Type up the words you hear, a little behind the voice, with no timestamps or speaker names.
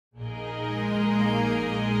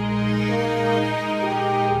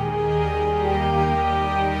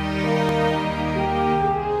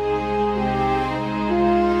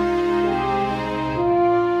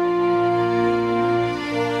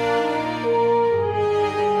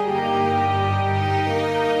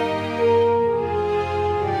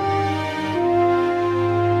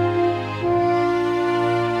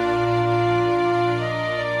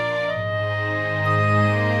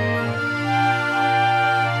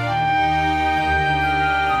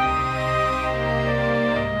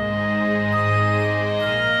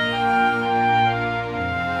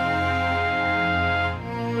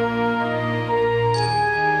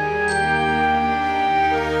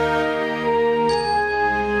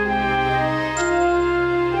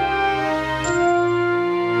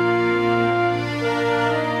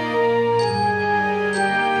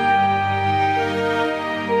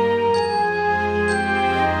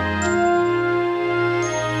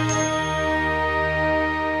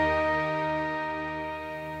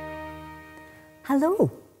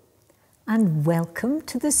Hello and welcome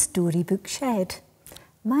to the Storybook Shed.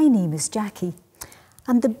 My name is Jacqui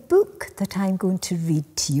and the book that I'm going to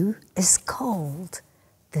read to you is called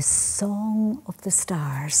The Song of the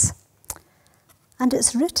Stars, and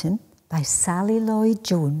it's written by Sally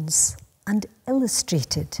Lloyd-Jones and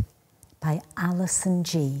illustrated by Alison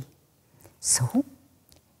Jay. So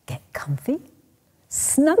get comfy,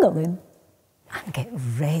 snuggle in and get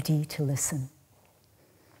ready to listen.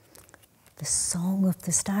 The Song of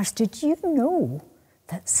the Stars. Did you know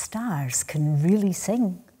that stars can really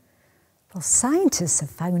sing? Well, scientists have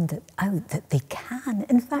found out that they can.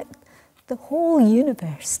 In fact, the whole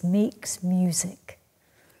universe makes music.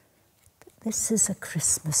 But this is a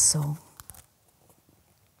Christmas song.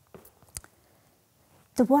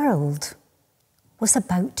 The world was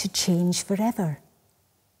about to change forever,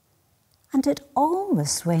 and it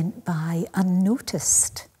almost went by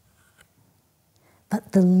unnoticed.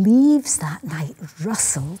 But the leaves that night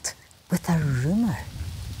rustled with a rumour.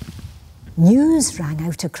 News rang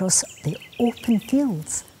out across the open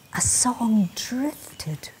fields. A song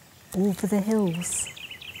drifted over the hills.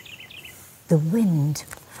 The wind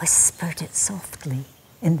whispered it softly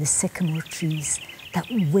in the sycamore trees that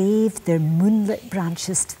waved their moonlit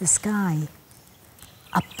branches to the sky.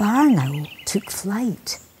 A barn owl took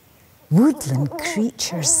flight. Woodland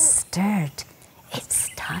creatures stirred. It's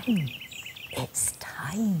time. It's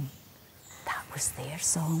time. That was their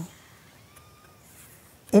song.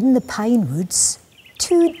 In the pine woods,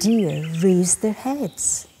 2 deer raised their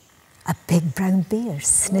heads. A big brown bear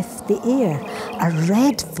sniffed the air. A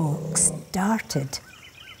red fox darted.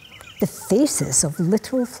 The faces of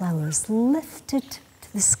little flowers lifted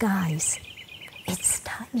to the skies. It's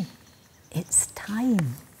time. It's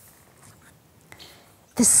time.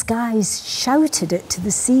 The skies shouted it to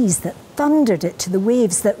the seas, that thundered it to the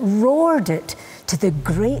waves, that roared it to the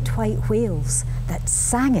great white whales, that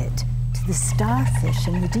sang it to the starfish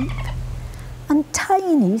in the deep. And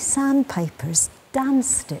tiny sandpipers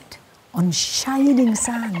danced it on shining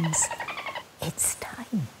sands. It's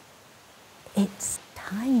time. It's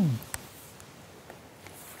time.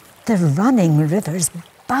 The running rivers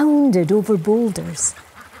bounded over boulders,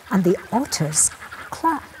 and the otters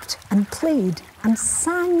clapped and played and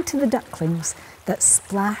sang to the ducklings that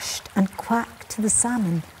splashed and quacked to the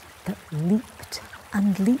salmon that leaped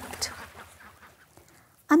and leaped.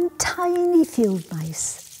 And tiny field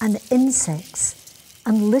mice and insects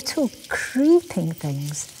and little creeping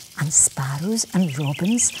things and sparrows and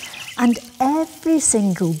robins and every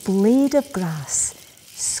single blade of grass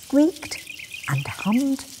squeaked and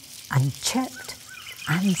hummed and chirped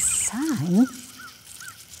and sang.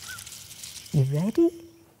 You ready?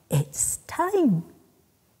 It's time.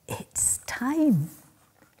 It's time.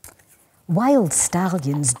 Wild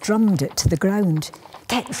stallions drummed it to the ground.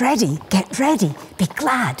 Get ready, be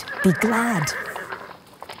glad, be glad.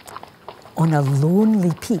 On a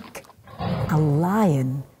lonely peak, a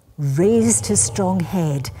lion raised his strong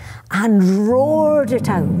head and roared it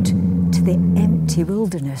out to the empty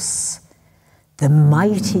wilderness. The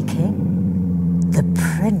mighty king, the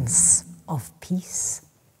Prince of Peace.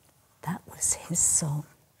 That was his song.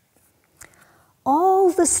 All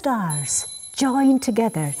the stars joined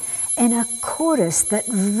together in a chorus that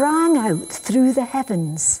rang out through the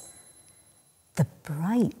heavens. The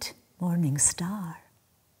bright morning star.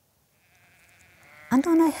 And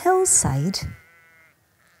on a hillside,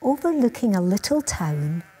 overlooking a little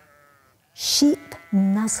town, sheep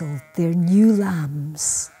nuzzled their new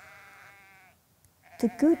lambs. The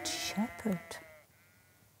Good Shepherd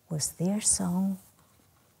was their song.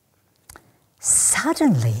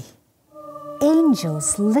 Suddenly,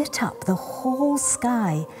 angels lit up the whole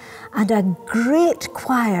sky and a great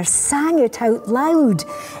choir sang it out loud.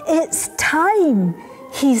 It's time.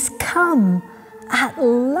 He's come. At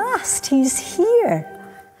last he's here.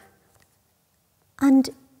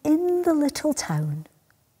 And in the little town,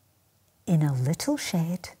 in a little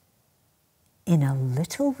shed, in a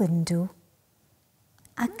little window,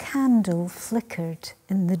 a candle flickered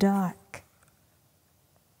in the dark.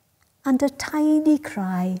 And a tiny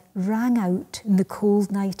cry rang out in the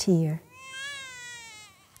cold night air.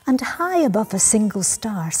 And high above a single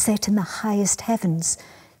star set in the highest heavens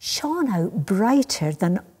shone out brighter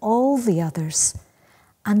than all the others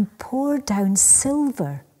and poured down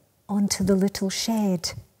silver onto the little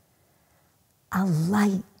shed. A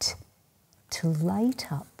light to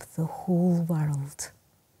light up the whole world.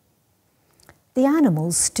 The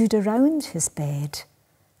animals stood around his bed,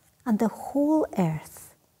 and the whole earth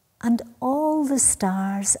and all the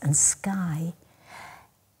stars and sky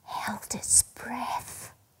held its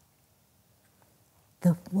breath.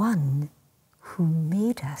 The one who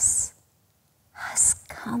made us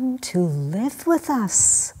come to live with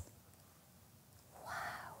us.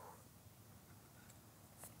 Wow.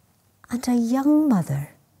 And a young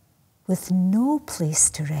mother with no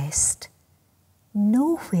place to rest,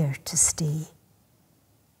 nowhere to stay,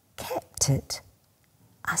 kept it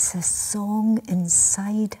as a song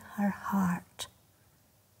inside her heart.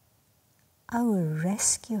 I will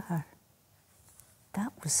rescue her.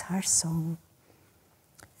 That was her song.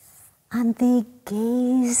 And they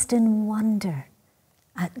gazed in wonder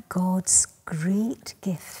at God's great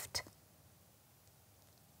gift,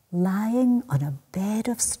 lying on a bed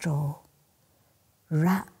of straw,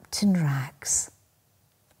 wrapped in rags,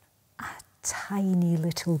 a tiny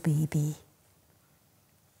little baby.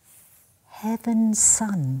 Heaven's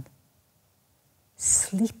son,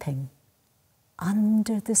 sleeping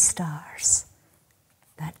under the stars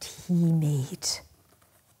that he made.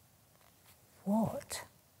 What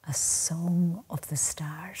a song of the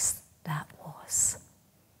stars that was.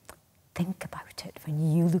 Think about it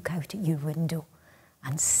when you look out at your window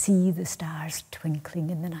and see the stars twinkling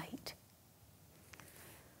in the night.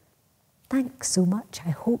 Thanks so much. I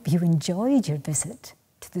hope you enjoyed your visit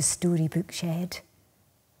to the Storybook Shed.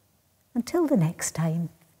 Until the next time,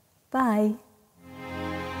 bye.